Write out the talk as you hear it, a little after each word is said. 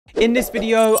In this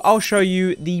video, I'll show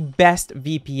you the best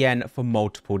VPN for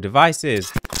multiple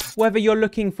devices. Whether you're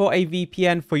looking for a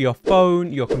VPN for your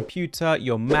phone, your computer,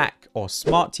 your Mac or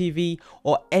smart TV,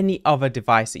 or any other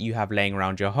device that you have laying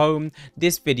around your home,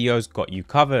 this video's got you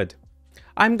covered.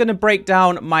 I'm going to break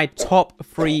down my top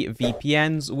 3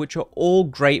 VPNs, which are all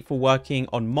great for working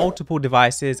on multiple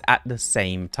devices at the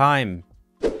same time.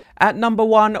 At number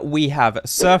 1, we have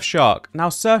Surfshark. Now,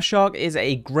 Surfshark is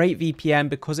a great VPN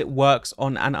because it works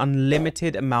on an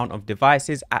unlimited amount of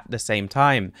devices at the same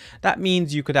time. That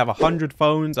means you could have 100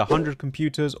 phones, 100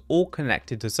 computers all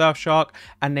connected to Surfshark,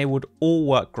 and they would all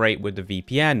work great with the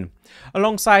VPN.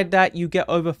 Alongside that, you get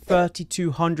over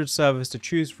 3,200 servers to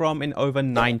choose from in over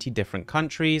 90 different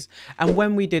countries. And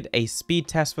when we did a speed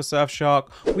test for Surfshark,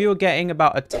 we were getting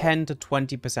about a 10 to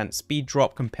 20% speed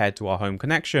drop compared to our home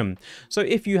connection. So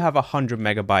if you have 100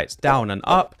 megabytes down and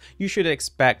up, you should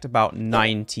expect about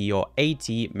 90 or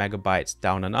 80 megabytes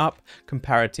down and up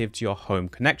comparative to your home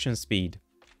connection speed.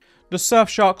 The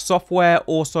Surfshark software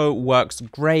also works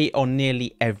great on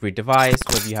nearly every device,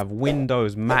 whether you have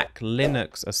Windows, Mac,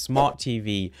 Linux, a smart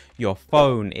TV, your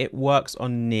phone. It works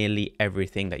on nearly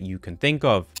everything that you can think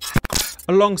of.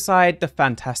 Alongside the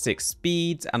fantastic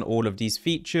speeds and all of these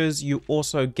features, you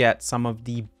also get some of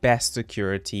the best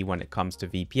security when it comes to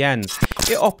VPNs.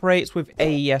 It operates with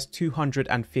AES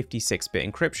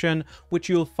 256-bit encryption, which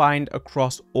you'll find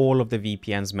across all of the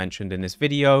VPNs mentioned in this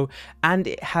video, and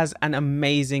it has an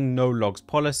amazing no logs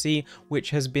policy,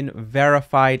 which has been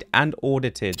verified and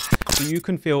audited. So you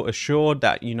can feel assured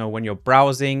that, when you're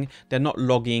browsing, they're not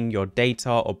logging your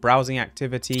data or browsing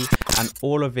activity, and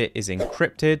all of it is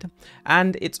encrypted,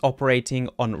 and it's operating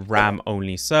on RAM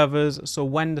only servers. So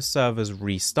when the servers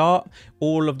restart,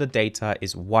 all of the data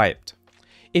is wiped.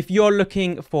 If you're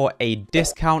looking for a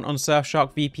discount on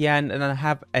Surfshark VPN, then I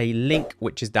have a link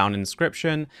which is down in the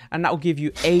description, and that will give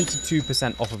you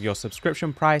 82% off of your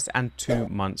subscription price and 2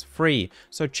 months free.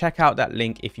 So check out that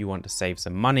link if you want to save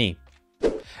some money.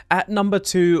 At number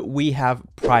 2, we have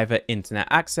private internet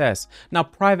access. Now,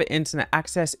 private internet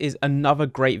access is another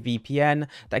great VPN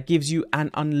that gives you an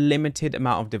unlimited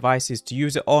amount of devices to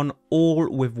use it on, all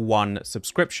with one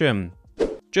subscription.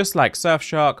 Just like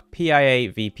Surfshark,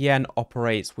 PIA VPN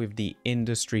operates with the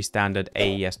industry standard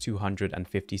AES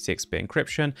 256-bit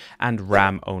encryption and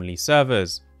RAM-only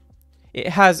servers. It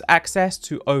has access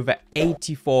to over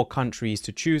 84 countries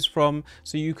to choose from,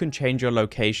 so you can change your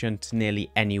location to nearly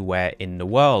anywhere in the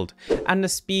world. And the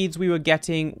speeds we were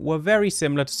getting were very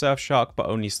similar to Surfshark, but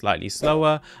only slightly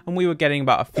slower, and we were getting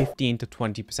about a 15 to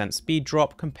 20% speed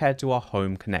drop compared to our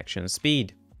home connection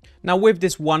speed. Now, with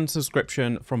this one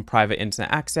subscription from Private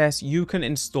Internet Access, you can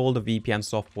install the VPN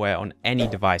software on any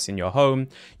device in your home.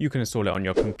 You can install it on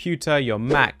your computer, your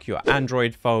Mac, your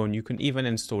Android phone. You can even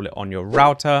install it on your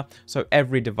router. So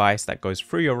every device that goes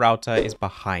through your router is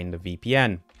behind the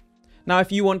VPN. Now,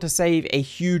 if you want to save a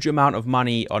huge amount of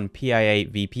money on PIA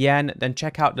VPN, then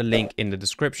check out the link in the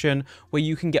description where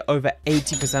you can get over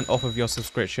 80% off of your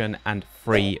subscription and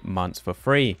 3 months for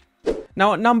free.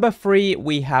 Now, at number 3,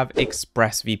 we have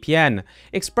ExpressVPN.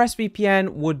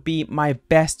 ExpressVPN would be my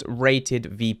best rated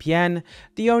VPN.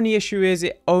 The only issue is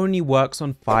it only works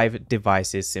on 5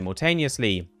 devices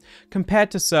simultaneously. Compared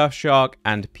to Surfshark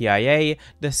and PIA,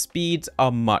 the speeds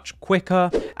are much quicker,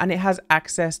 and it has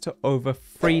access to over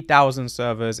 3,000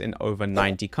 servers in over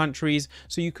 90 countries,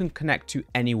 so you can connect to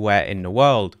anywhere in the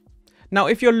world. Now,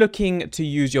 if you're looking to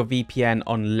use your VPN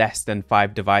on less than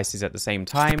 5 devices at the same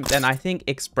time, then I think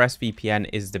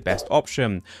ExpressVPN is the best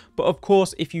option. But of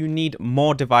course, if you need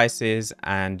more devices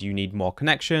and you need more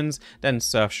connections, then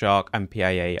Surfshark and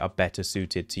PIA are better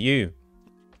suited to you.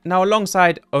 Now,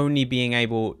 alongside only being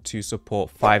able to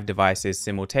support 5 devices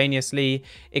simultaneously,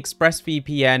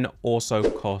 ExpressVPN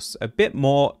also costs a bit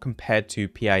more compared to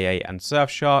PIA and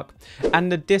Surfshark,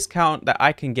 and the discount that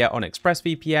I can get on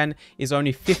ExpressVPN is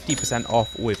only 50%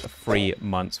 off with 3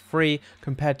 months free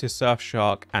compared to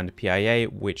Surfshark and PIA,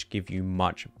 which give you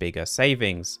much bigger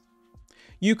savings.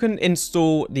 You can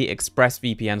install the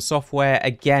ExpressVPN software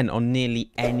again on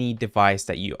nearly any device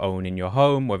that you own in your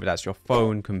home, whether that's your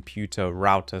phone, computer,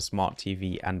 router, smart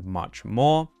TV, and much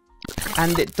more.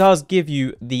 And it does give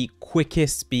you the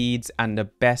quickest speeds and the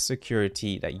best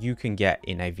security that you can get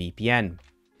in a VPN.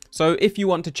 So if you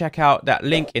want to check out that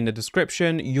link in the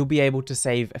description, you'll be able to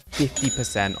save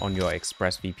 50% on your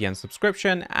ExpressVPN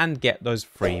subscription and get those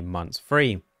 3 months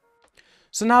free.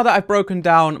 So now that I've broken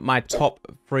down my top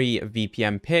 3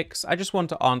 VPN picks, I just want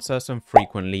to answer some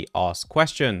frequently asked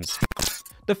questions.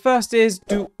 The first is,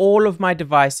 do all of my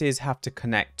devices have to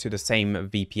connect to the same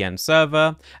VPN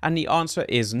server? And the answer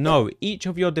is no. Each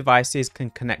of your devices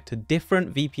can connect to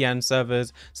different VPN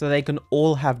servers, so they can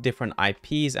all have different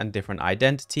IPs and different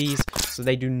identities, so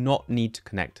they do not need to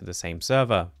connect to the same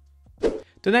server.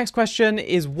 The next question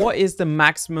is, what is the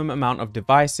maximum amount of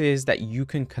devices that you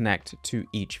can connect to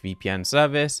each VPN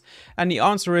service? And the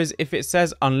answer is, if it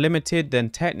says unlimited, then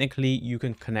technically you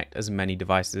can connect as many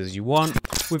devices as you want.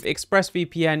 With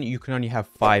ExpressVPN, you can only have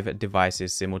 5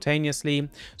 devices simultaneously,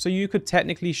 so you could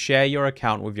technically share your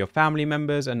account with your family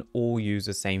members and all use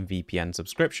the same VPN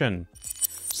subscription.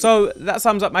 So that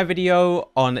sums up my video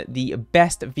on the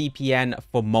best VPN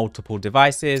for multiple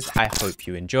devices. I hope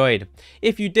you enjoyed.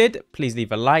 If you did, please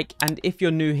leave a like, and if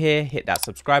you're new here, hit that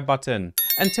subscribe button.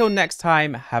 Until next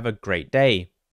time, have a great day.